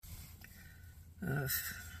Ugh.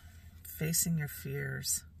 Facing your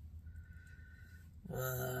fears.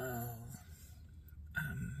 Well,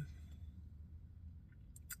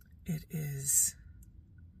 it is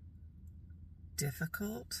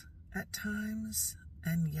difficult at times,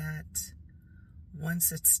 and yet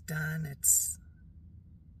once it's done, it's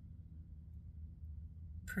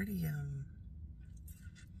pretty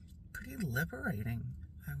liberating,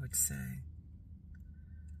 I would say.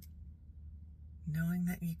 Knowing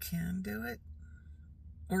that you can do it,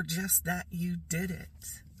 or just that you did it.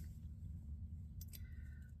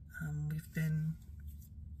 We've been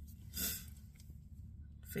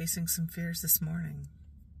facing some fears this morning,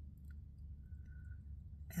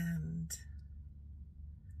 and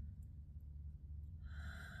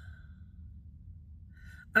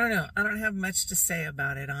I don't know. I don't have much to say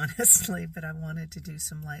about it, honestly, but I wanted to do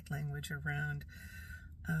some light language around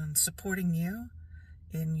supporting you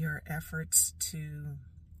in your efforts to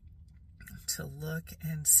look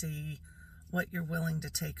and see what you're willing to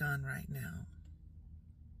take on right now.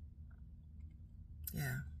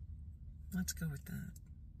 Yeah, let's go with that.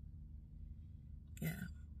 Yeah,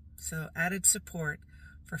 so added support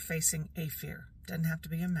for facing a fear. Doesn't have to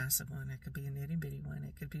be a massive one. It could be an itty-bitty one.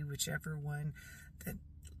 It could be whichever one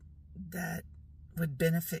that would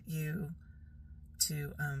benefit you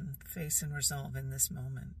to face and resolve in this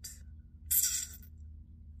moment.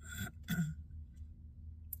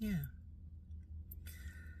 Yeah.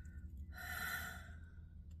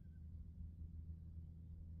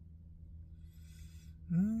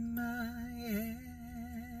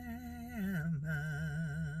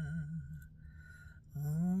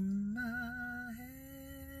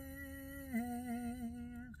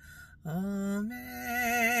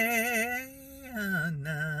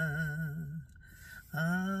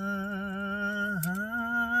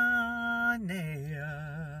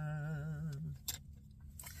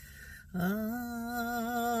 Oh.